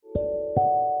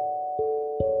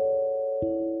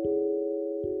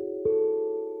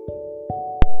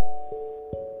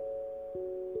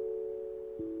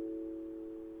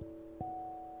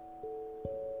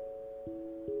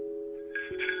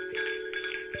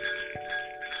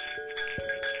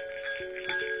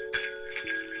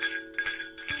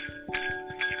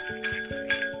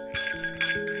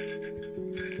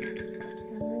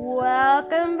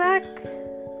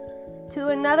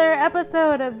another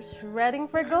episode of Shredding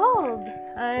for Gold.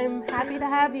 I'm happy to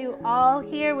have you all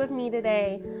here with me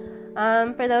today.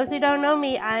 For those who don't know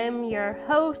me, I am your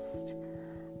host,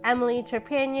 Emily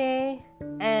Trepanier,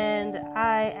 and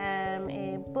I am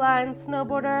a blind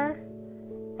snowboarder.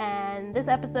 And this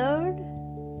episode,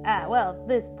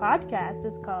 this podcast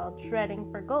is called Shredding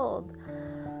for Gold.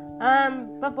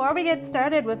 Before we get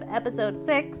started with episode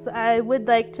 6, I would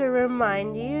like to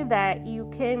remind you that you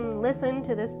can listen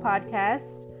to this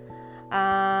podcast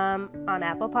on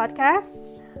Apple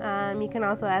Podcasts. You can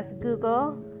also ask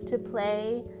Google to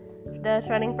play the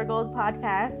Shredding for Gold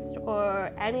podcast, or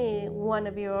any one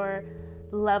of your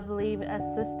lovely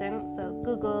assistants. So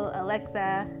Google,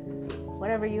 Alexa,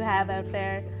 whatever you have out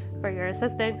there for your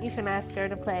assistant, you can ask her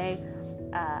to play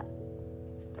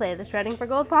the Shredding for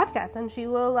Gold podcast, and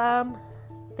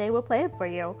they will play it for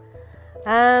you.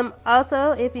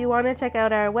 Also, if you want to check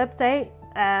out our website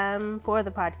for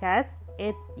the podcast,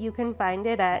 you can find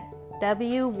it at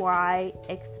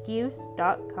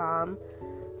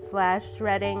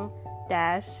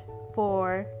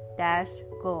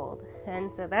wyexcuse.com/shredding-for-gold.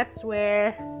 And so that's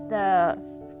where the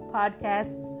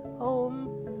podcast home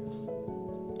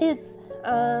is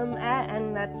at,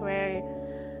 and that's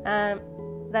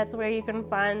where you can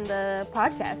find the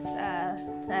podcast,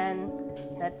 and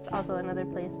that's also another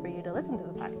place for you to listen to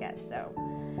the podcast. So,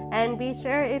 and be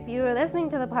sure, if you are listening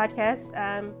to the podcast,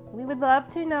 we would love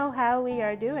to know how we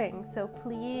are doing. So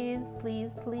please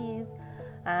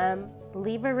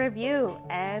leave a review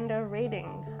and a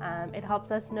rating. It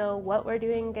helps us know what we're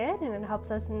doing good, and it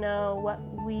helps us know what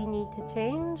we need to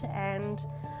change. And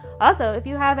also, if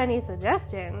you have any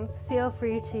suggestions, feel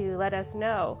free to let us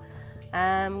know.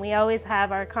 We always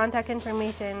have our contact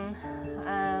information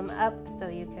up, so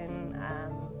you can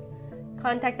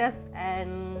contact us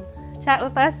and chat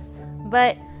with us.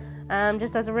 But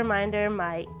just as a reminder,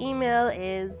 my email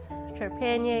is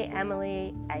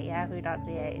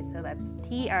trepanieremily@yahoo.ca. So that's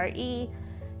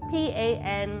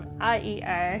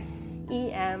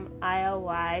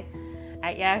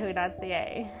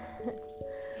TREPANIEREMILY@yahoo.ca.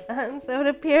 So it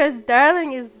appears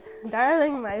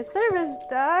Darling, my service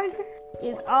dog,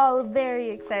 is all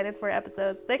very excited for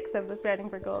episode 6 of the Shredding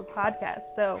for Gold podcast.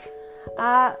 So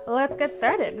let's get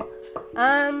started.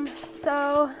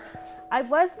 So I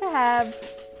was to have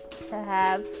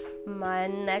my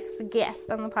next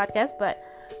guest on the podcast, but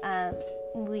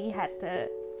we had to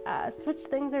switch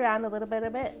things around a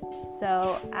bit.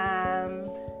 So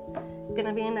it's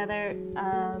gonna be another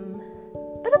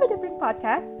bit of a different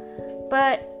podcast,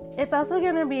 but it's also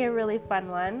gonna be a really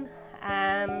fun one.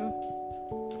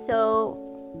 So,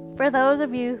 for those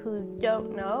of you who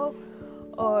don't know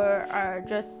or are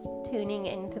just tuning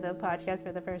into the podcast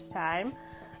for the first time,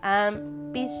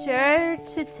 be sure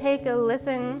to take a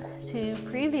listen to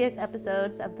previous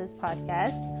episodes of this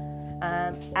podcast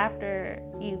after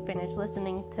you finish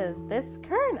listening to this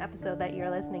current episode that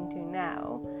you're listening to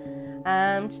now.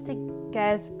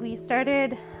 Guys, we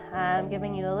started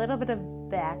giving you a little bit of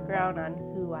background on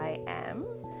who I am.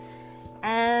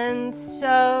 And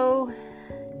so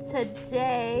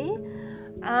today,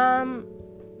 I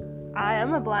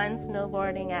am a blind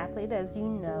snowboarding athlete, as you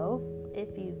know,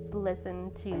 if you've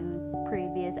listened to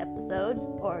previous episodes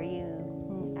or you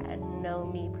know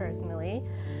me personally.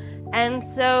 And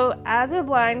so, as a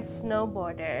blind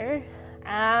snowboarder,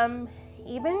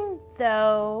 even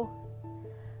though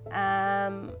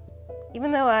I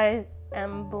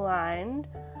am blind,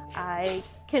 I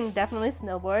can definitely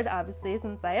snowboard, obviously,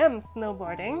 since I am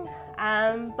snowboarding.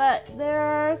 But there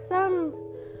are some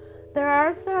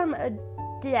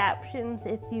adaptations,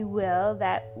 if you will,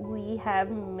 that we have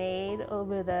made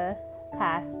over the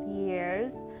past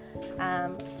years,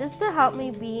 just to help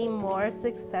me be more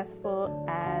successful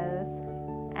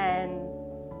and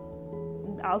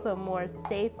also more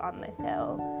safe on the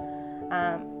hill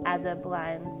as a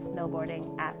blind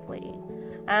snowboarding athlete.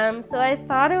 So I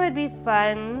thought it would be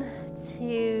fun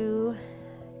to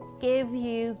give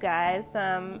you guys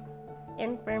some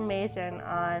information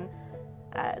on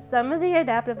some of the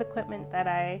adaptive equipment that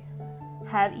I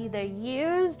have either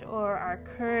used or are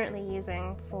currently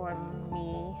using for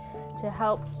me to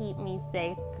help keep me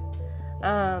safe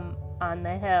on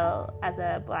the hill as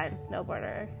a blind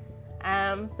snowboarder.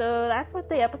 So that's what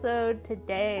the episode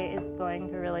today is going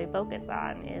to really focus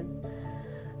on, is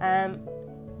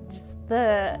just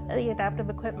the adaptive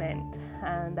equipment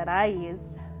that I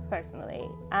use personally.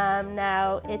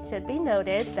 Now, it should be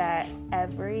noted that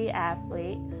every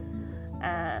athlete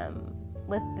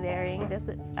with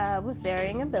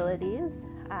varying abilities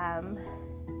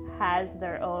has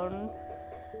their own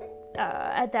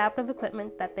adaptive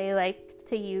equipment that they like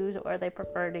to use or they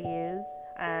prefer to use.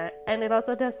 and it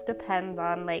also just depends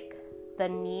on like the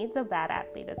needs of that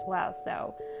athlete as well.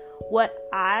 So what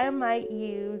I might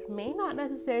use may not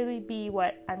necessarily be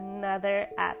what another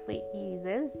athlete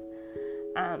uses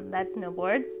that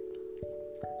snowboards.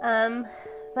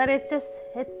 But it's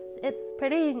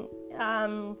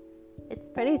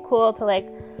pretty cool to like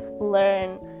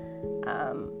learn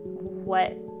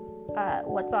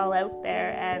what's all out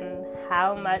there and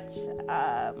how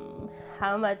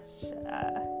much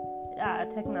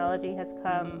technology has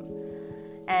come,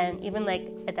 and even like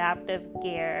adaptive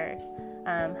gear,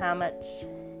 how much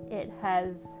it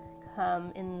has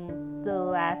come in the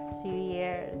last few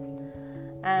years.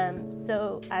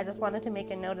 So I just wanted to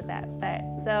make a note of that.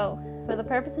 So for the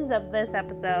purposes of this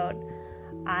episode,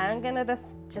 I'm gonna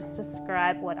just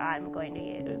describe what I'm going to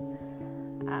use,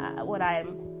 what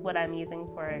I'm using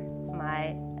for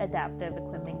my adaptive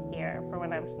equipment gear for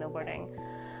when I'm snowboarding.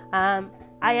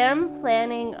 I am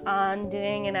planning on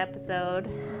doing an episode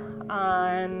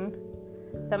on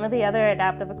some of the other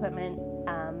adaptive equipment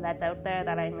that's out there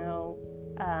that I know.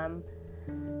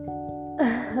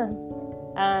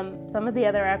 Some of the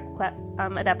other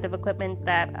adaptive equipment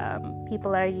that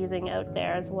people are using out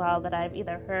there as well, that I've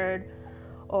either heard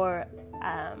or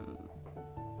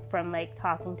from like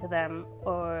talking to them,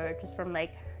 or just from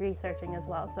like researching as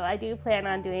well. So I do plan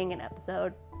on doing an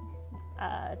episode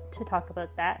to talk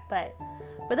about that. But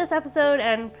for this episode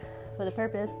and for the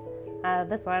purpose of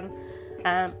this one,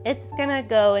 it's gonna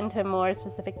go into more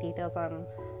specific details on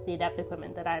the adaptive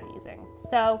equipment that I'm using.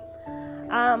 So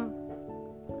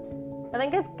I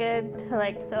think it's good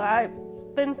to so I've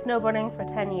been snowboarding for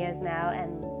 10 years now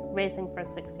and racing for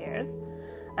 6 years.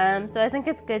 So I think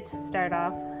it's good to start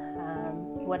off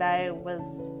what I was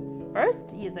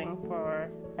first using for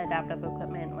adaptive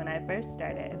equipment when I first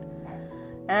started.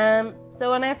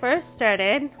 So when I first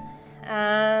started,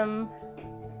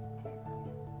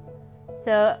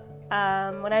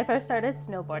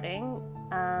 snowboarding,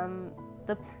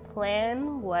 the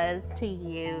plan was to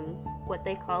use what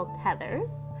they call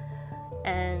tethers,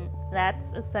 and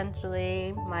that's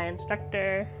essentially my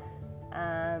instructor.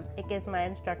 It gave my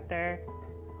instructor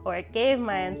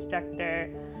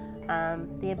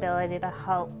the ability to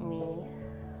help me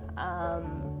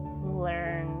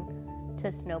learn to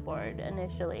snowboard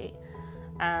initially.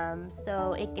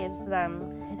 So it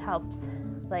helps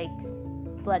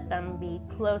let them be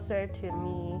closer to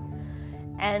me,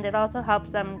 and it also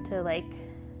helps them to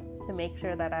make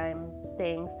sure that I'm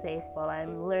staying safe while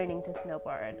I'm learning to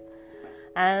snowboard.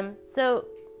 So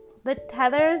the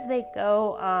tethers, they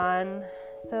go on,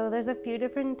 so there's a few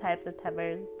different types of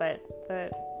tethers, but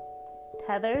the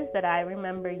tethers that I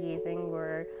remember using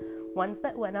were ones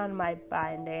that went on my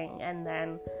binding, and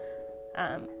then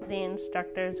the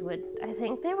instructors would, I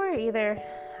think they were either,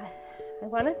 I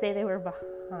want to say they were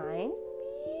behind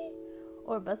me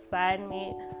or beside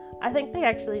me. I think they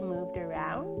actually moved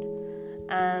around,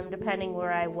 depending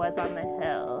where I was on the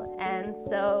hill, and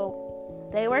so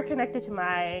they were connected to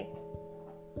my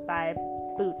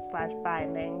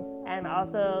boots/bindings, and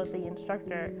also the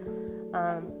instructor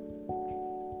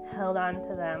held on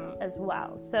to them as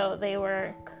well. So they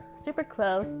were super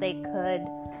close. They could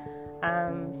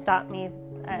stop me if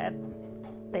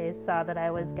they saw that I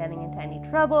was getting into any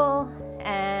trouble,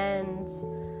 and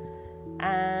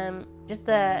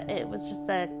it was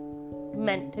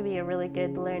meant to be a really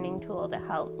good learning tool to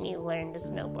help me learn to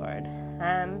snowboard.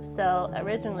 So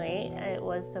originally it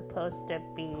was supposed to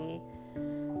be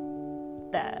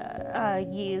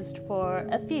used for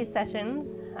a few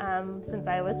sessions since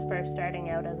I was first starting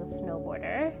out as a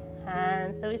snowboarder.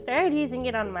 And so we started using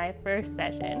it on my first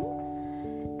session,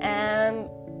 and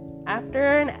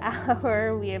after an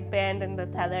hour we abandoned the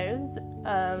tethers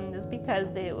just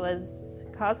because it was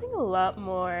causing a lot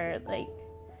more,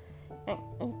 it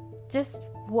just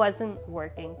wasn't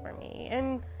working for me.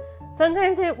 And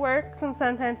sometimes it works and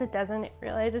sometimes it doesn't. It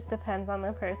really just depends on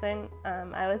the person.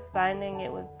 I was finding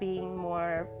it was being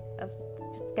more of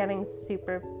just getting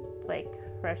super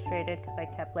frustrated because I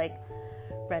kept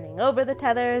running over the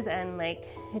tethers, and it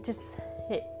just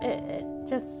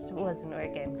wasn't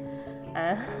working.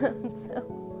 So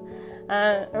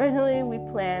originally we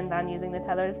planned on using the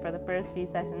tethers for the first few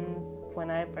sessions when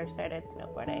I first started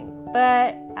snowboarding,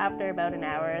 but after about an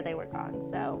hour they were gone.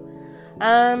 So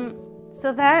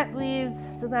that leaves,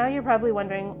 so now you're probably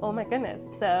wondering, oh my goodness,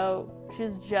 so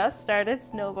she's just started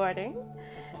snowboarding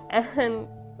and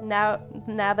now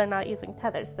they're not using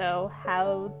tethers, so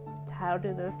how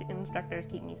do the instructors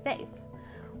keep me safe?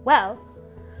 Well,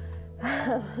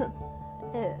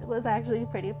 it was actually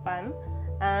pretty fun.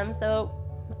 So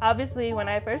obviously, when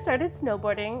I first started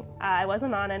snowboarding, I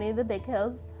wasn't on any of the big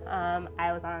hills.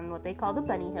 I was on what they call the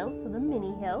bunny hills, so the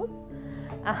mini hills,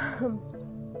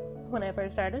 when I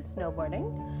first started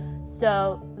snowboarding.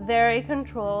 So very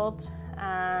controlled,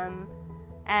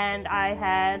 and I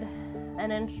had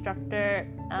an instructor.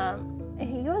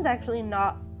 He was actually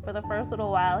not, for the first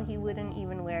little while, he wouldn't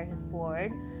even wear his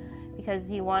board because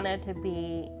he wanted to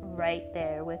be right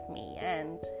there with me,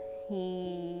 and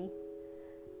he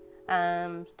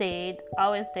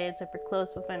always stayed super close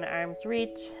within arm's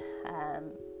reach.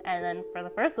 And then for the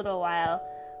first little while,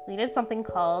 we did something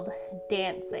called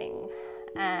dancing,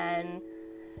 and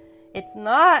it's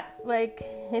not like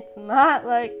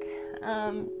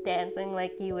dancing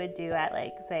like you would do at,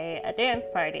 like, say, a dance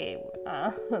party.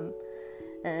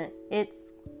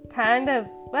 It's kind of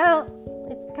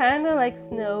like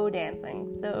snow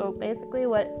dancing. So basically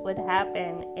what would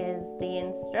happen is the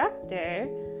instructor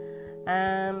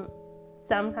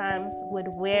sometimes would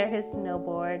wear his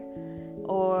snowboard,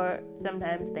 or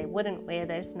sometimes they wouldn't wear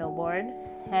their snowboard,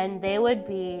 and they would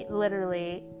be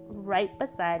literally right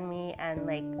beside me and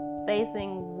like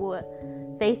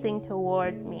facing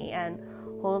towards me and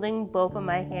holding both of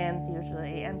my hands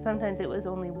usually, and sometimes it was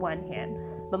only one hand,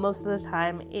 but most of the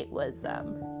time it was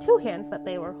two hands that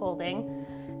they were holding,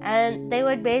 and we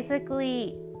would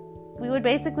basically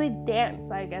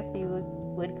dance, I guess you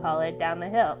would call it, down the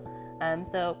hill.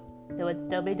 So they would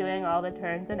still be doing all the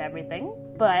turns and everything,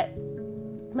 but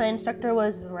my instructor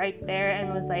was right there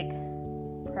and was like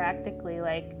practically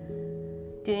like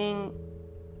doing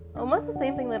almost the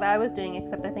same thing that I was doing,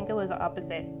 except I think it was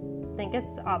opposite. I think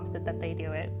it's the opposite that they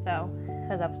do it. So,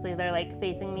 because obviously they're like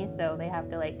facing me, so they have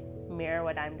to like mirror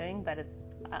what I'm doing, but it's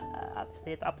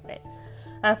obviously it's opposite.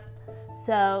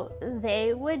 So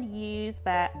they would use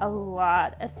that a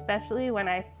lot, especially when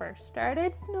I first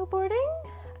started snowboarding.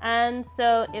 And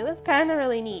so it was kind of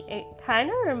really neat. It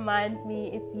kind of reminds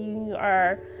me, if you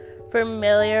are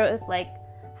familiar with like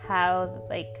how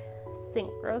like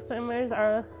synchro swimmers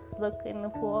look in the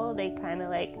pool, they kind of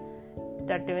like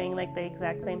are doing like the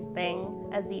exact same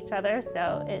thing as each other.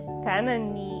 So it's kind of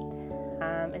neat.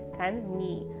 It's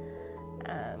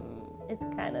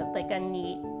kind of like a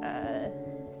neat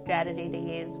strategy to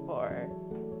use for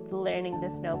learning to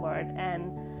snowboard.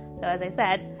 And so, as I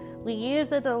said, we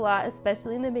use it a lot,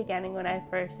 especially in the beginning when I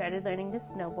first started learning to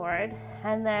snowboard.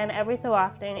 And then every so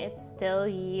often it's still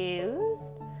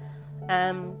used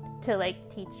to like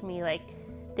teach me like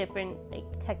different like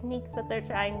techniques that they're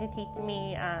trying to teach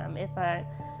me.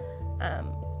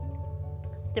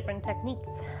 Different techniques.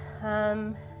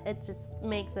 It just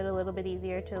makes it a little bit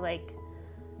easier to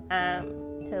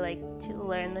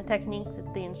learn the techniques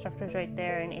if the instructor's right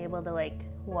there and able to like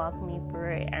walk me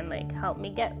through it and like help me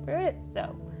get through it.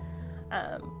 So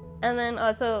and then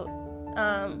also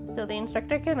so the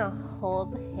instructor can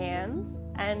hold hands,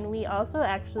 and we also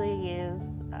actually use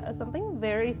something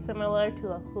very similar to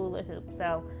a hula hoop.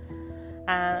 So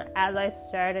as I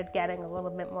started getting a little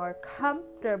bit more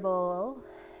comfortable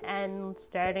and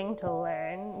starting to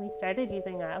learn, we started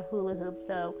using a hula hoop.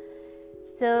 So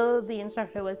still the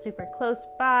instructor was super close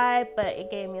by, but it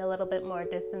gave me a little bit more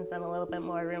distance and a little bit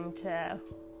more room to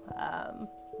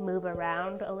move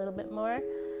around a little bit more,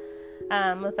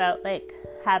 without like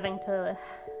having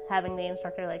the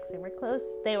instructor like super close.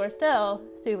 They were still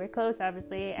super close,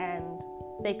 obviously, and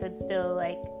they could still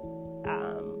like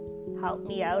help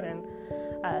me out and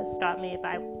stop me if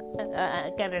I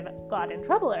got in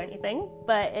trouble or anything.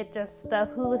 But the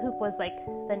hula hoop was like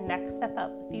the next step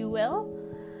up, if you will.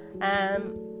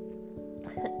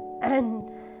 And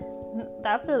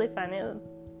that's really fun.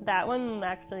 That one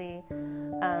actually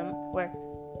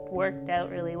worked out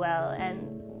really well,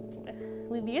 and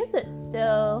we've used it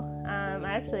still.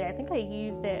 Actually, I think I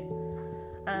used it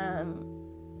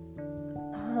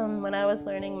when I was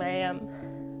learning my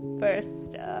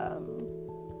first.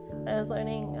 I was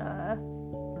learning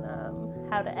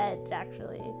how to edge.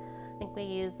 Actually, I think we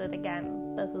used it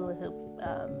again, the hula hoop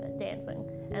dancing,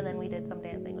 and then we did some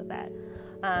dancing with that.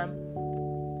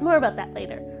 More about that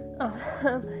later.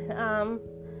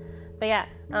 But yeah,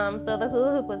 so the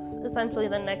hula hoop was essentially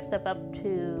the next step up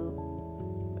to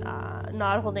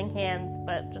not holding hands,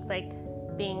 but just like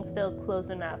being still close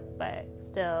enough, but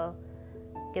still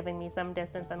giving me some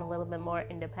distance and a little bit more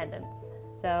independence.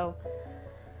 So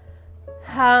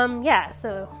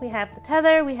so we have the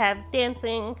tether, we have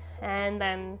dancing, and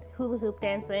then hula hoop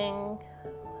dancing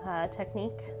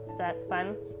technique, so that's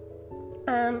fun.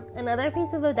 Another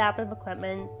piece of adaptive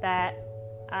equipment that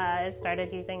I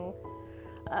started using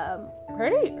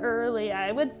pretty early,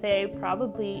 I would say,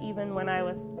 probably even when I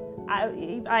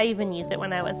even used it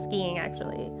when I was skiing,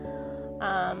 actually.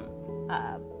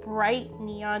 bright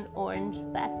neon orange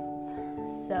vests.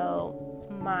 So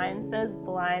mine says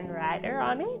Blind Rider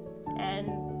on it,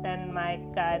 and then my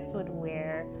guides would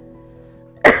wear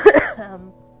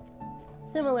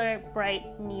similar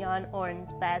bright neon orange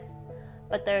vests,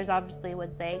 but theirs obviously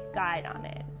would say guide on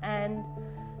it. And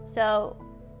so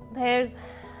there's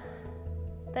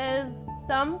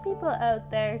some people out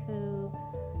there who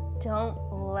don't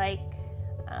like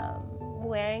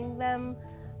wearing them,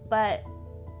 but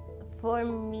for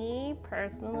me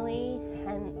personally,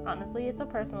 and honestly it's a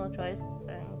personal choice,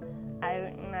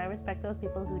 and I respect those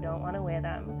people who don't want to wear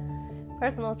them.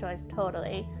 Personal choice,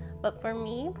 totally. But for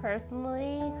me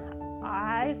personally,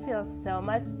 I feel so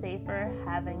much safer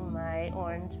having my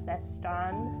orange vest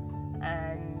on,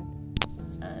 and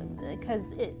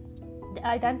because it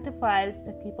identifies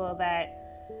to people that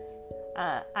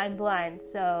I'm blind.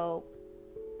 So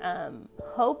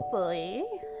hopefully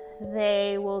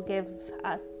they will give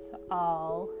us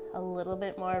all a little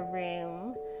bit more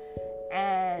room,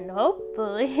 and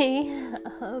hopefully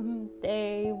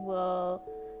they will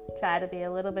try to be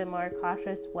a little bit more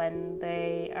cautious when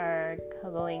they are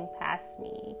going past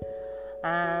me.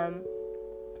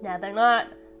 Now they're not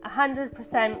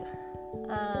 100%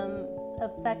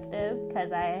 effective,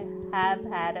 because I have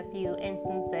had a few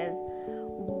instances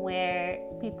where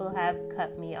people have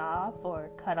cut me off or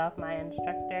cut off my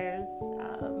instructors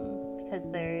because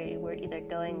they were either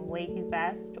going way too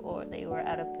fast, or they were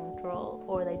out of control,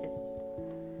 or they just,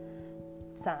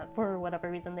 for whatever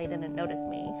reason, they didn't notice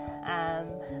me.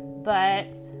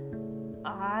 But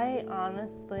I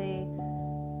honestly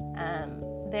am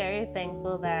very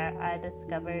thankful that I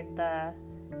discovered the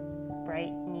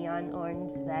bright neon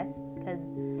orange vest, because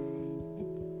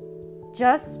it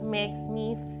just makes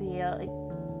me feel like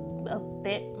a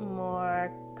bit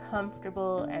more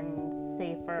comfortable and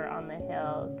safer on the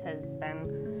hill, because then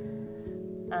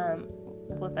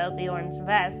without the orange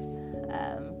vest,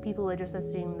 people would just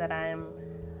assume that I'm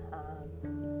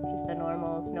just a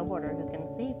normal snowboarder who can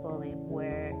see fully,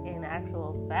 where in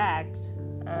actual fact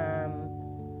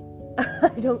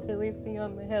I don't really see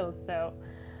on the hill. So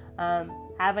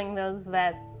having those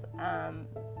vests,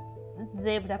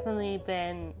 they've definitely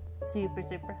been super,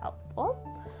 super helpful.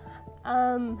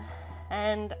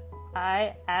 And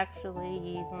I actually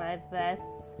use my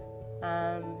vests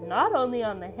not only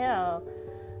on the hill,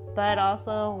 but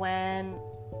also when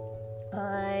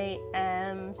I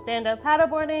am stand-up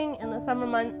paddleboarding in the summer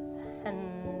months,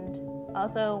 and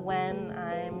also when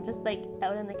I'm just like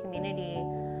out in the community,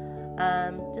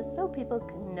 just so people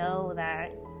can know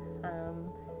that,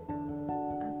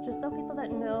 just so people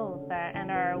that know that and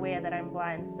are aware that I'm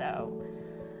blind. So,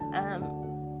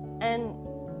 and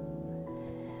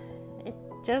it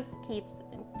just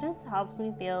helps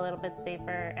me feel a little bit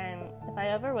safer. And if I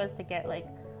ever was to get like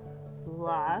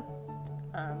lost,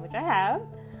 which I have,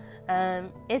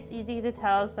 it's easy to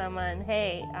tell someone,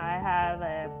 hey, I have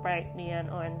a bright neon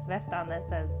orange vest on that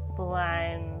says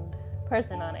blind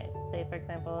person on it. Say, for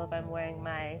example, if I'm wearing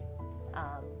my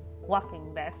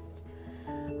walking vest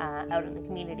out in the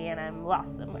community and I'm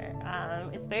lost somewhere,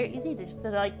 it's very easy to just to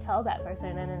like tell that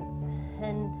person,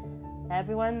 and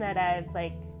everyone that I've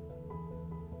like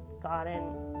gotten,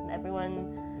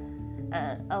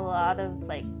 a lot of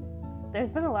like,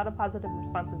 there's been a lot of positive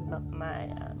responses about my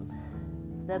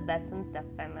the vests and stuff,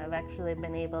 and I've actually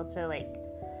been able to like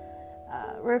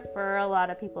refer a lot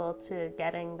of people to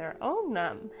getting their own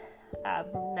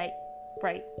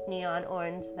bright neon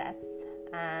orange vests.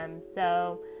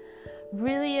 So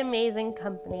really amazing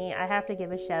company. I have to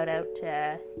give a shout out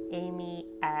to Amy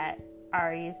at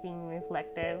Are You Seeing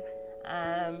Reflective?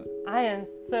 I am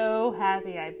so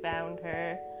happy I found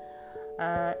her.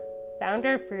 Found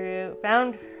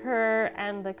her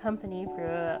and the company through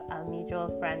a mutual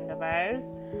friend of ours.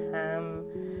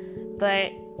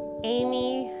 But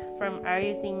Amy from Are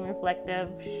You Seeing Reflective,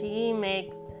 she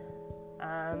makes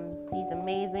these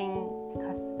amazing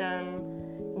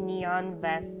custom neon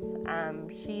vests.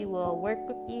 She will work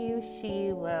with you.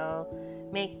 She will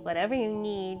make whatever you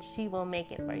need. She will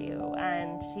make it for you,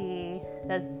 and she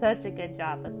does such a good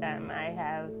job with them. I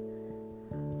have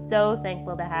so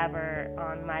thankful to have her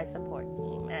on my support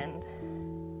team, and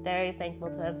very thankful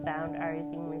to have found Are You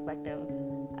Seeing Reflective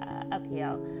up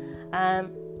here.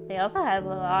 They also have a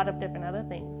lot of different other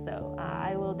things, so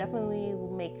I will definitely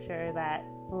make sure that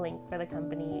the link for the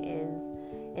company is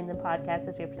in the podcast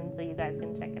description so you guys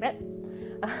can check it out.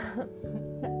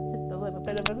 That's just a little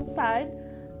bit of an aside,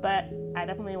 but I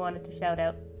definitely wanted to shout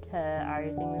out to Are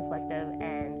You Seeing Reflective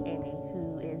and Amy,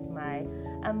 who is my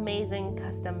amazing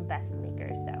custom vest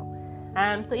maker.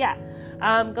 So yeah,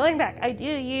 going back, I do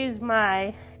use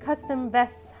my custom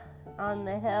vests on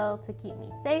the hill to keep me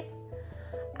safe.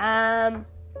 And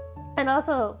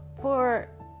also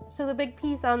so the big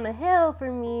piece on the hill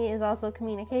for me is also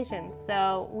communication.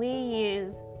 So we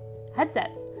use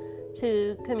headsets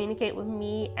to communicate with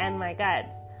me and my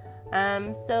guides.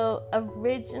 So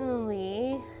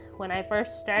originally, when I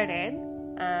first started,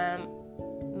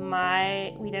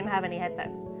 we didn't have any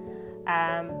headsets.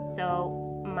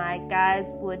 So my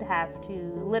guides would have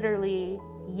to literally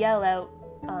yell out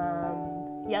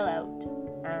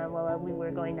while we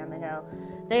were going down the hill.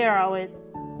 They are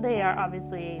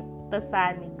obviously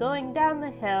beside me going down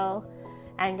the hill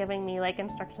and giving me like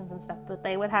instructions and stuff, but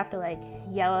they would have to like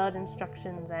yell out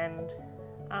instructions, and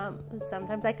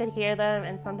sometimes I could hear them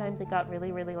and sometimes it got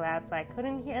really, really loud so I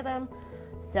couldn't hear them.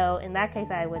 So in that case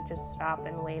I would just stop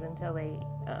and wait until I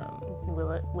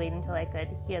could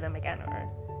hear them again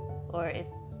or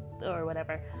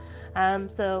whatever.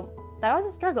 So that was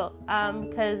a struggle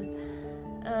because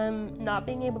not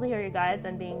being able to hear your guides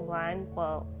and being blind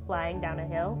while flying down a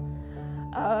hill,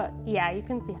 you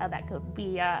can see how that could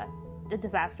be a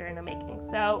disaster in the making.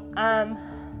 So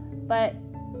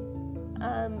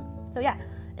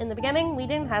in the beginning we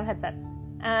didn't have headsets,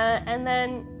 and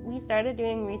then we started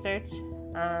doing research.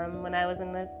 When I was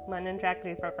in the London Track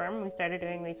 3 program, we started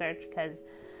doing research because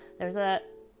there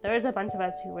was a bunch of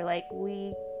us who were like,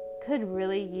 we could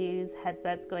really use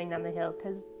headsets going down the hill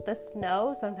because the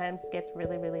snow sometimes gets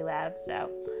really, really loud. So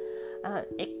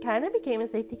it kind of became a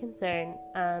safety concern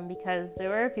because there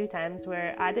were a few times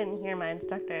where I didn't hear my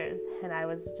instructors and I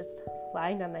was just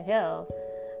flying down the hill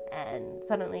and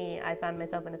suddenly I found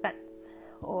myself in a fence,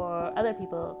 or other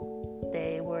people,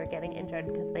 they were getting injured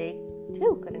because they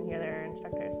too couldn't hear their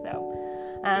instructors. So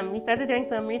we started doing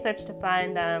some research to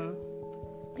find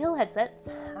hill headsets.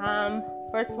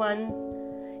 First ones,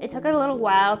 it took a little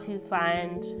while to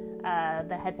find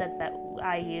the headsets that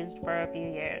I used for a few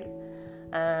years.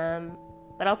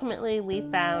 But ultimately we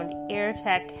found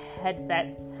AirTech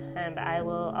headsets, and I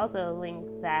will also link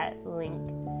that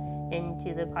link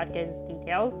into the podcast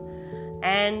details.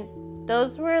 And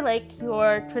those were like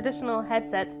your traditional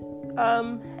headsets,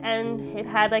 and it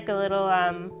had like a little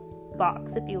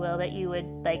box, if you will, that you would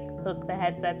like hook the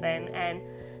headsets in, and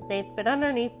they fit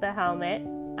underneath the helmet.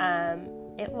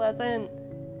 It wasn't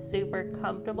super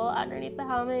comfortable underneath the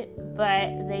helmet,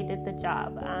 but they did the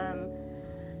job.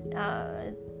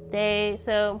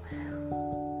 So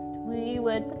we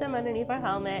would put them underneath our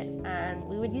helmet, and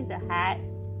we would use a hat,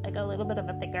 like a little bit of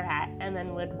a thicker hat, and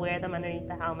then would wear them underneath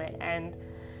the helmet. And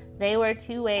they were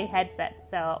two-way headsets,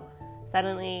 so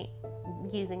suddenly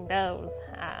using those,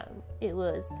 there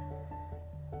was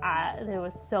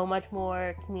so much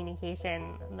more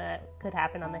communication that could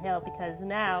happen on the hill, because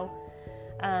now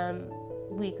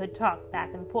we could talk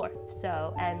back and forth.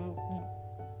 So, and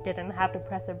you didn't have to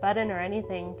press a button or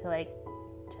anything to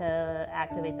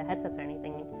activate the headsets or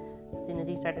anything. As soon as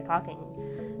you started talking,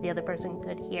 the other person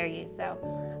could hear you. So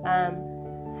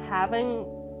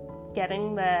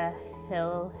getting the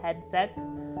hill headsets,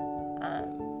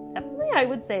 definitely I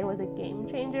would say was a game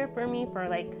changer for me for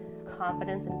like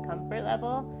confidence and comfort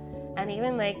level. And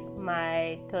even like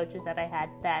my coaches that I had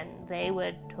then, they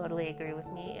would totally agree with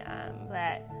me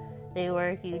that they were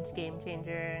a huge game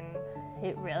changer, and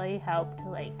it really helped to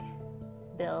like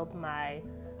build my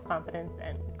confidence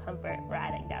and comfort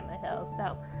riding down the hill.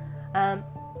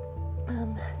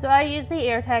 So I used the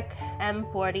AirTech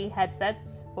M40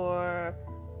 headsets for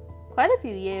quite a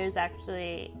few years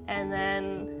actually, and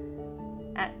then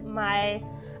at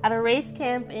a race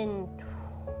camp in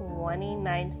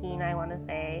 2019, I want to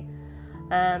say,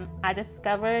 I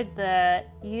discovered the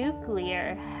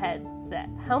Uclear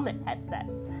helmet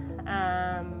headsets,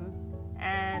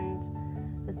 and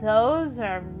those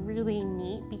are really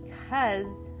neat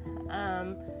because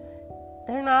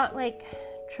they're not like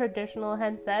traditional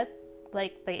headsets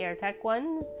like the AirTech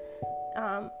ones.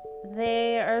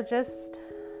 They are just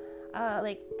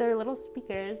they're little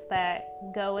speakers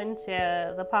that go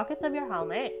into the pockets of your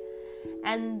helmet,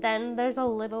 and then there's a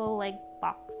little like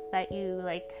box that you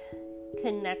like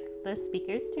connect the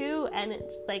speakers to, and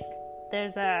it's like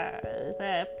there's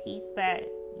a piece that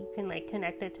you can like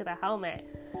connect it to the helmet,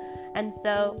 and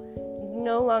so you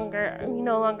no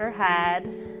longer had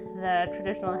the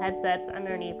traditional headsets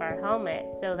underneath our helmet.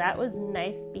 So that was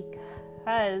nice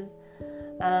because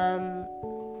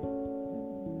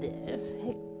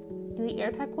the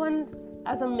AirTech ones,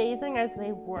 as amazing as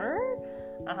they were,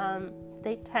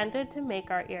 they tended to make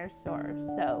our ears sore.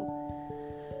 So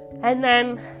I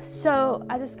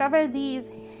discovered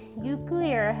these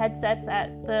Uclear headsets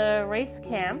at the race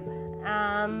camp,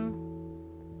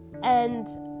 and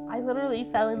I literally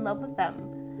fell in love with them.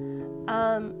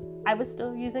 I was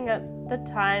still using at the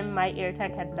time my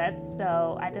EarTech headsets,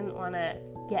 so I didn't want to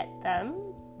get them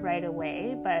right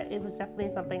away, but it was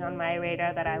definitely something on my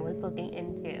radar that I was looking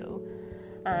into,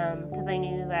 because I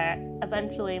knew that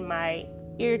eventually my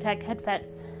EarTech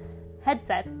headsets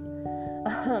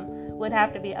would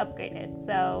have to be upgraded.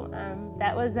 So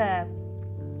that was a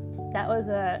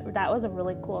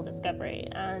really cool discovery.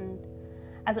 And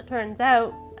as it turns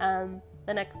out,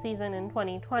 the next season in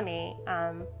 2020,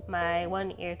 my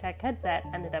one EarTech headset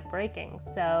ended up breaking.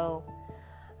 So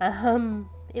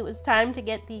it was time to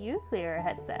get the Uclear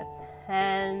headsets,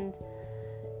 and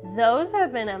those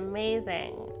have been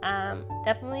amazing.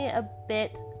 Definitely a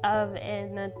bit of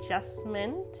an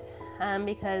adjustment,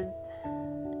 because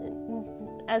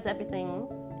as everything,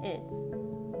 it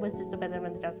was just a bit of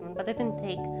an adjustment, but it didn't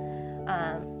take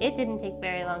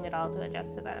very long at all to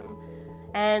adjust to them.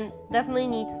 And definitely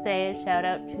need to say a shout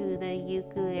out to the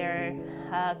Uclear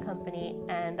company,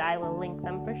 and I will link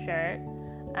them for sure.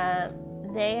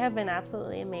 They have been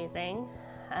absolutely amazing.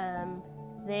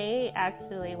 They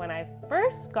actually, when I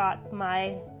first got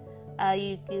my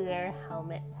Uclear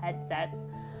helmet headsets,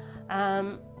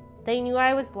 they knew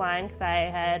I was blind because I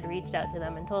had reached out to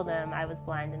them and told them I was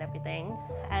blind and everything.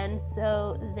 And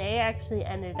so they actually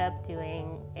ended up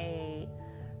doing a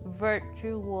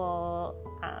virtual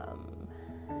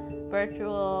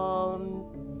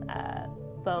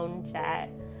phone chat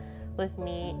with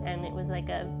me, and it was like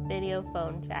a video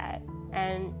phone chat,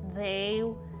 and they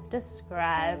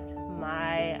described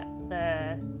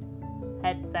the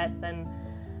headsets and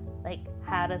like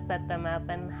how to set them up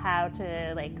and how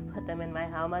to like put them in my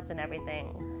helmets and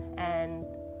everything, and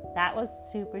that was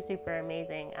super, super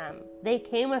amazing. They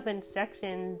came with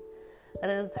instructions that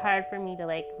it was hard for me to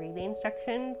like read the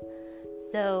instructions,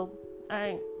 so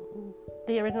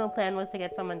the original plan was to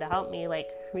get someone to help me like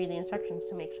read the instructions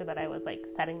to make sure that I was like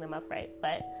setting them up right,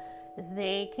 but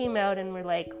they came out and were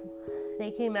like,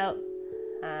 they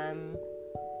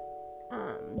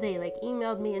like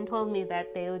emailed me and told me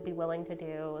that they would be willing to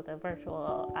do the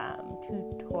virtual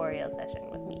tutorial session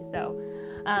with me. So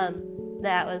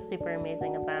that was super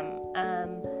amazing of them.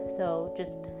 So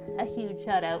just a huge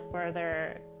shout out for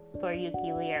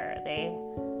Uclear. They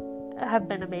have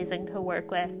been amazing to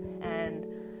work with, and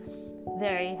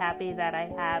very happy that I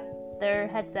have their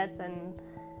headsets, and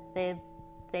they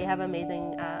have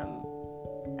amazing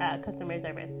customer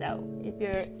service. So if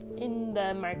you're in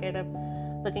the market of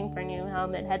looking for new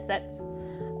helmet headsets,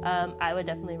 I would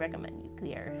definitely recommend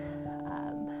Uclear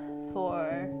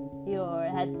for your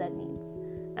headset needs.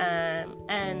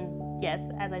 And yes,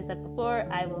 as I said before,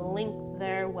 I will link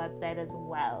their website as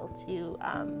well to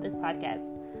this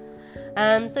podcast.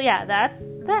 So yeah, that's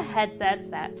the headsets.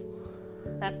 That's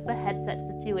the headset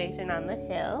situation on the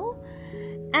hill.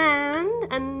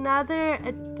 And another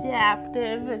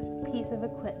adaptive piece of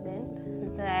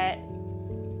equipment that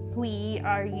we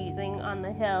are using on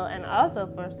the hill and also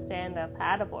for stand-up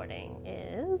paddleboarding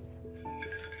is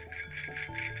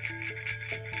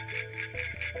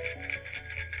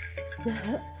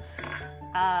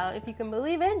if you can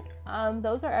believe it,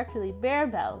 those are actually bear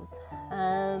bells.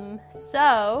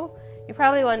 So you're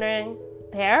probably wondering,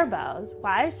 bear bells?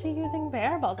 Why is she using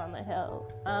bear bells on the hill?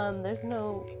 There's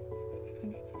no,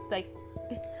 like,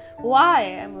 why,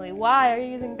 Emily? Why are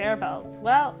you using bear bells?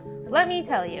 Well, let me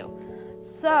tell you.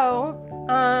 So,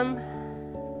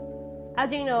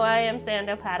 as you know, I am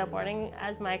stand-up paddleboarding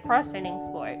as my cross-training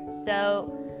sport. So,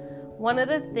 one of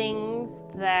the things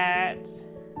that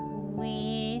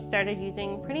we started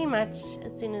using pretty much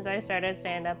as soon as I started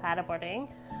stand-up paddleboarding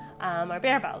are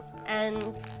bear bells.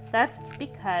 And that's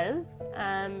because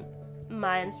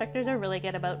my instructors are really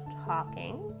good about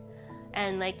talking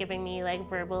and like giving me like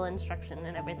verbal instruction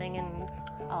and everything and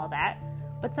all that.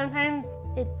 But sometimes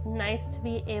it's nice to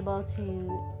be able to,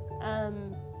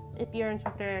 if your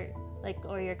instructor like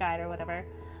or your guide or whatever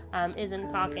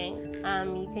isn't talking,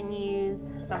 you can use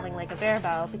something like a bear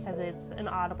bell because it's an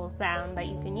audible sound that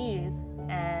you can use,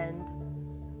 and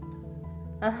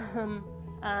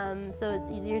so it's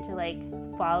easier to like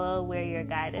follow where your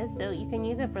guide is. So you can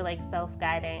use it for like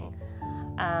self-guiding.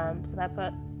 So that's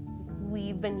what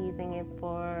we've been using it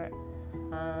for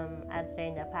at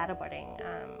stand-up paddleboarding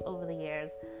over the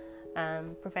years,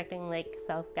 perfecting like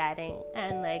self-guiding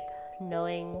and like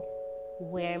knowing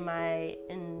where my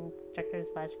instructors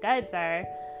 / guides are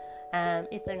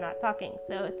if they're not talking.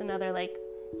 So it's another like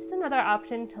just another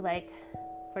option to like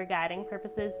for guiding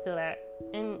purposes, so that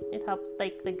and it helps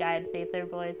like the guide save their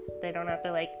voice. They don't have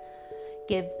to like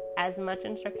gives as much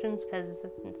instructions, because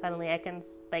suddenly I can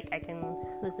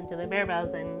listen to the bear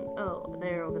bells and, oh,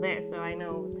 they're over there, so I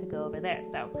know to go over there.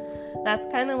 So that's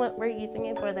kind of what we're using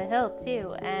it for the hill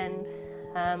too, and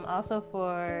also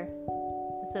for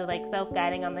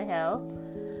self-guiding on the hill,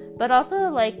 but also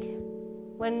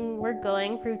when we're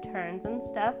going through turns and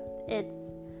stuff,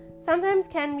 it's sometimes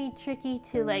can be tricky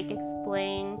to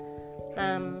explain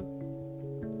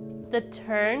the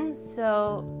turns.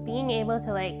 So being able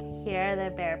to hear the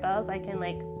bear bells, I can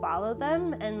follow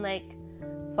them and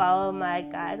follow my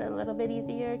guide a little bit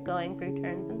easier going through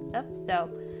turns and stuff. So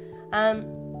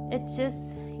it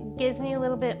just gives me a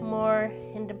little bit more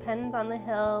independence on the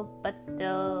hill, but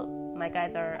still my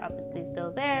guides are obviously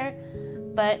still there.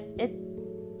 But it's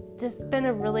just been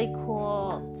a really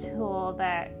cool tool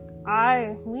that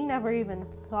we never even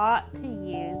thought to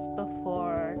use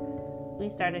before we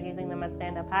started using them at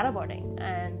stand-up paddleboarding,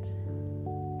 and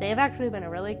they've actually been a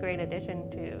really great addition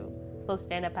to both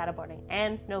stand-up paddleboarding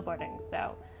and snowboarding.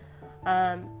 So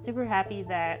super happy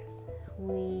that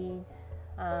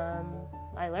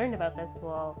I learned about this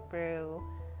tool through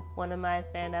one of my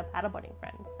stand-up paddleboarding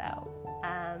friends. So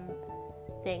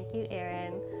thank you,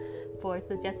 Erin, for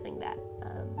suggesting that.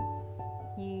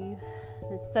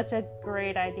 It's such a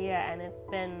great idea, and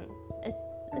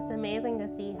it's amazing to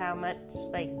see how much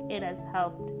it has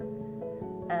helped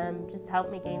just help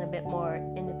me gain a bit more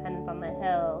independence on the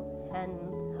hill,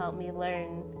 and help me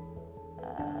learn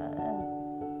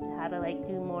how to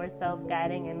do more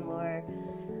self-guiding and more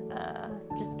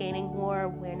just gaining more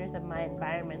awareness of my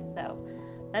environment. So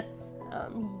that's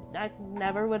I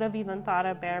never would have even thought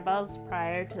of bear bells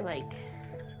prior to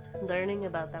learning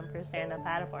about them for stand-up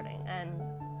paddleboarding, and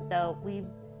so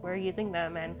we're using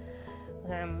them, and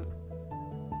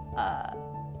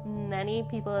many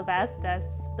people have asked us,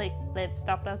 they've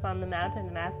stopped us on the mountain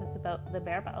and asked us about the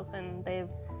bear bells, and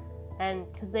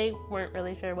because they weren't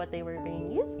really sure what they were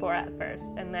being used for at first,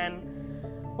 and then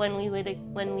when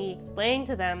we explained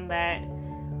to them that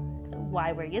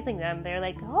why we're using them, they're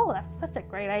like, oh, that's such a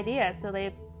great idea. So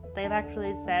they've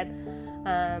actually said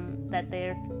that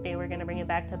they were going to bring it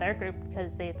back to their group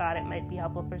because they thought it might be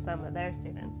helpful for some of their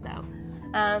students. So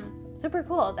super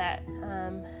cool that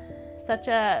such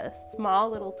a small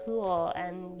little tool,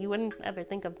 and you wouldn't ever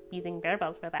think of using bear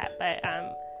bells for that, but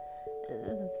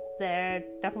they're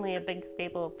definitely a big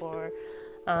staple for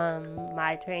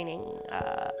my training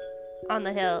on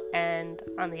the hill and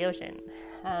on the ocean.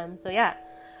 So yeah,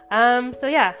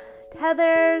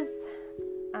 tethers,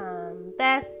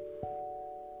 vests,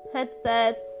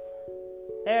 headsets,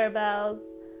 bear bells.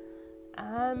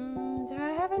 Do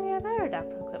I have any other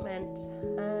adaptive equipment?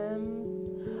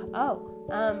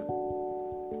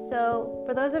 So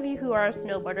for those of you who are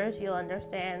snowboarders, you'll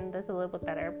understand this a little bit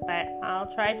better, but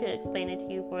I'll try to explain it to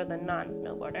you for the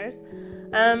non-snowboarders.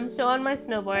 So on my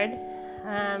snowboard,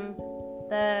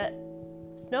 the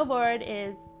snowboard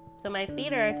is, so my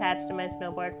feet are attached to my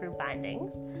snowboard through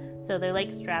bindings. So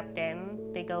they're strapped in.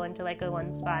 They go into a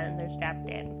one spot and they're strapped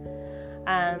in.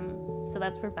 So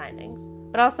that's for bindings.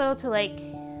 But also to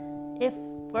if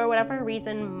for whatever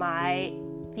reason my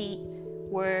feet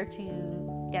were to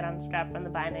get unstrapped from the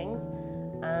bindings,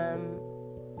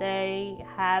 they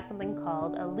have something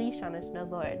called a leash on a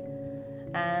snowboard.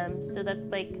 So that's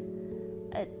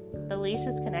the leash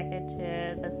is connected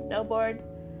to the snowboard,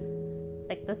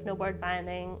 the snowboard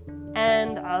binding,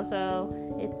 and also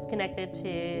it's connected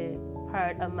to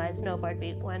part of my snowboard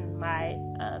boot when my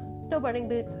snowboarding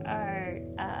boots are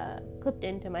clipped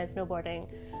into my snowboarding,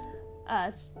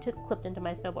 clipped into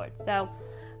my snowboard. So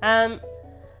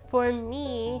for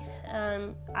me,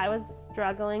 I was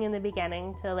struggling in the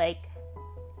beginning to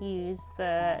use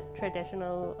the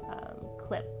traditional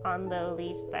clip on the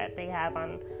leash that they have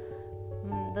on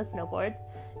the snowboard.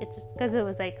 It's just because it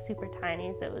was super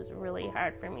tiny, so it was really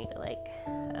hard for me to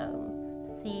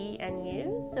see and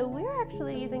use. So we were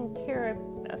actually using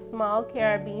a small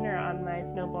carabiner on my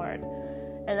snowboard,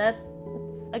 and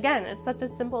it's such a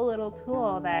simple little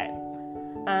tool that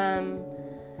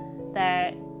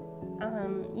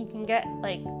you can get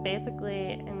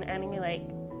basically in any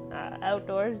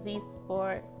outdoorsy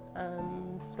sport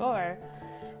store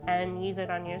and use it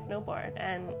on your snowboard,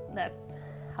 and that's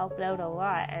helped out a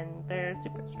lot. And they're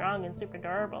super strong and super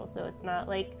durable, so it's not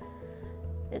like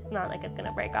it's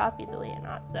gonna break off easily or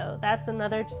not. So that's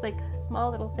another just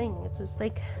small little thing. It's just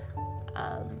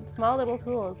small little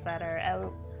tools that are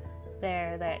out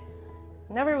there that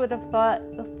never would have thought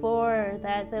before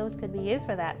that those could be used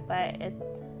for that. But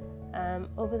it's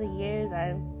over the years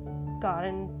I've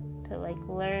gotten to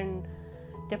learn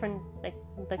different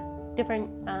different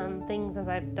things as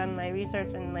I've done my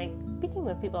research and speaking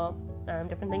with people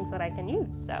different things that I can use.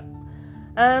 So,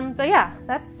 but yeah,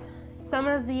 that's some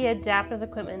of the adaptive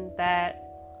equipment that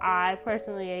I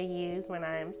personally use when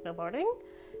I'm snowboarding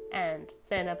and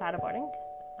stand-up paddleboarding.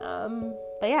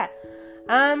 But yeah,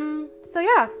 so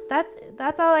yeah,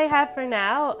 that's all I have for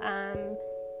now.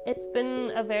 It's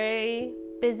been a very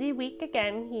busy week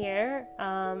again here.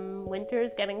 Winter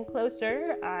is getting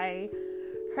closer. I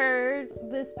heard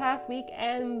this past week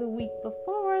and the week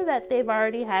before that they've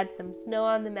already had some snow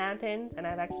on the mountains, and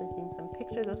I've actually seen some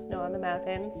pictures of snow on the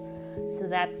mountains, so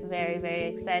that's very,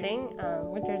 very exciting.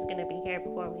 Winter's going to be here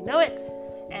before we know it,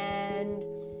 and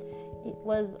it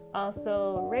was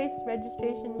also race team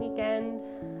registration weekend,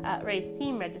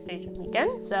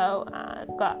 so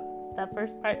I've got the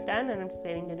first part done, and I'm just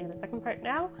waiting to do the second part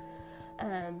now.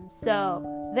 So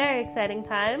very exciting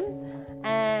times,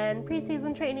 and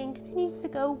preseason training continues to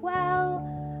go well,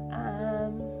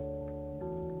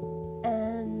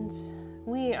 and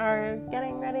we are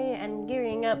getting ready and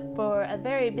gearing up for a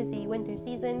very busy winter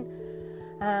season.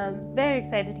 Very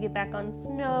excited to get back on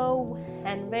snow,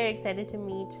 and very excited to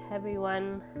meet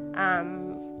everyone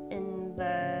in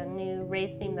the new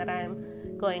race team that I'm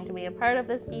going to be a part of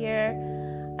this year.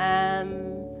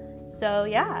 So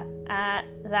yeah,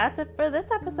 that's it for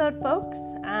this episode, folks.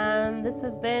 This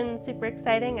has been super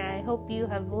exciting. I hope you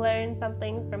have learned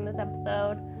something from this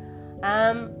episode.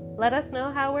 Let us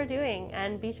know how we're doing,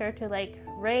 and be sure to rate,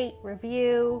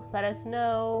 review, let us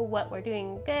know what we're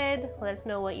doing good, let us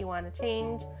know what you want to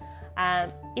change.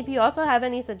 If you also have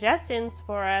any suggestions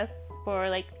for us for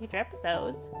future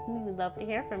episodes, we would love to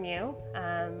hear from you.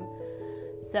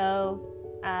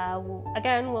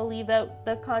 Again, we'll leave out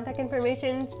the contact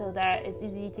information so that it's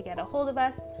easy to get a hold of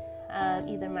us,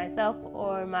 either myself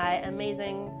or my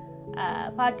amazing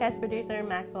podcast producer,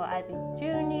 Maxwell Ivy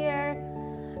Jr.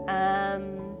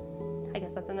 I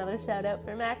guess that's another shout out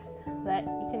for Max, but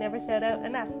you can never shout out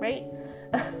enough, right?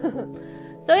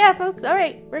 So yeah, folks, all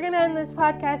right, we're going to end this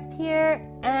podcast here,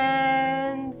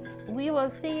 and we will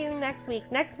see you next week.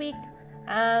 Next week,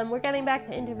 we're getting back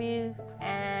to interviews,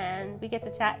 and we get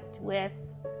to chat with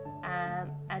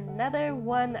another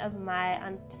one of my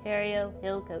Ontario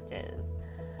Hill coaches.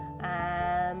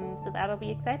 So that'll be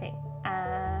exciting.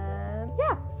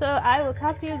 Yeah, so I will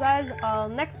talk to you guys all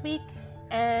next week,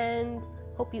 and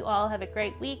hope you all have a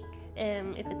great week.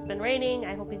 If it's been raining,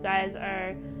 I hope you guys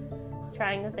are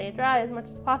trying to stay dry as much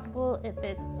as possible. If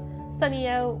it's sunny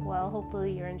out, well,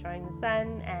 hopefully you're enjoying the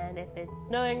sun, and if it's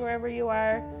snowing wherever you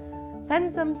are,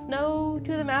 send some snow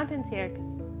to the mountains here, because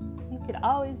you could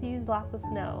always use lots of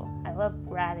snow. I love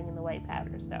riding in the white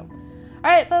powder. So,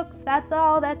 all right, folks, that's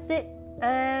all. That's it.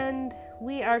 And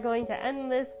we are going to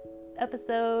end this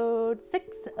episode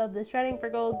 6 of the Shredding for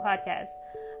Gold podcast.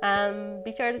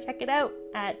 Be sure to check it out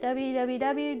at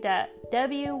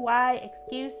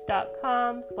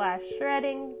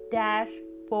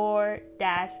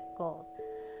www.wyexcuse.com/shredding-for-gold.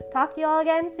 Talk to you all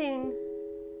again soon.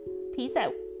 Peace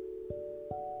out.